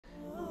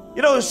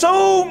You know,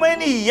 so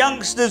many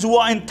youngsters who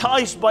are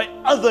enticed by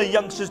other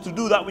youngsters to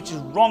do that which is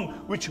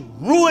wrong, which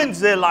ruins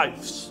their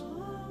lives.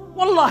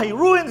 Wallahi,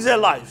 ruins their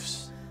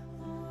lives.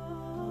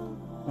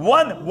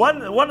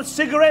 One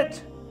cigarette,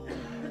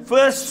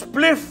 first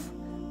spliff.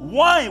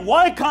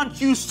 Why can't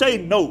you say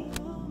no?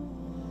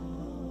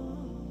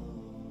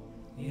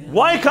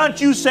 Why can't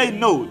you say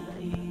no?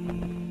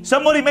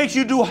 Somebody makes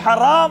you do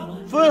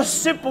haram,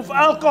 first sip of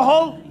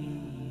alcohol,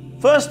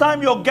 first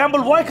time you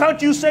gamble, why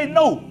can't you say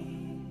no?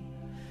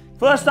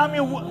 First time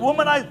you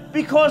womanize,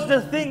 because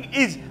the thing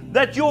is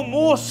that you're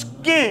more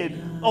scared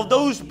of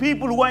those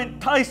people who are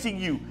enticing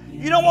you.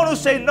 You don't want to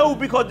say no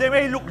because they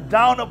may look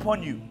down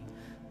upon you.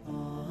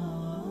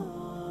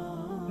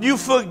 You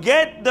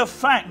forget the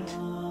fact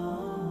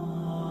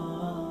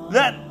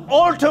that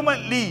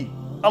ultimately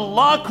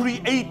Allah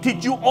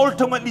created you,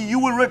 ultimately you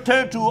will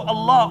return to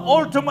Allah.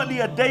 Ultimately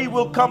a day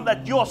will come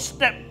that you will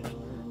step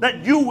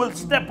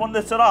on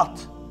the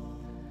sirat.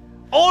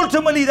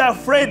 Ultimately that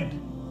friend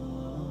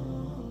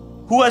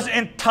who has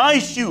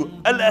enticed you,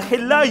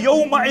 al-akhilla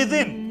yawma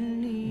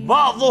idhin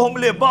ba'dhuhum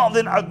li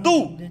ba'dhin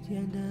adu.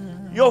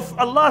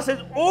 Allah says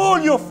all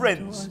your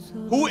friends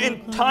who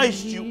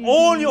enticed you,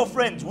 all your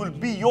friends will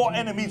be your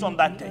enemies on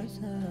that day.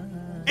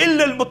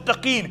 Illa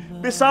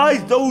al-muttaqeen,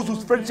 besides those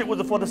whose friendship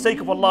was for the sake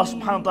of Allah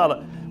subhanahu wa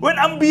ta'ala. When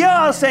Anbiya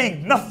are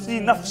saying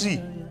nafsi,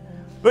 nafsi,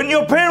 when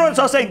your parents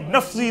are saying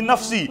nafsi,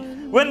 nafsi,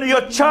 when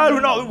your child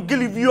will not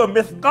give you a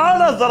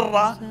mithqala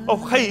dharra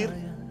of khair,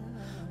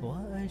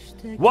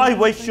 why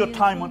waste your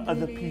time on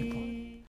other people?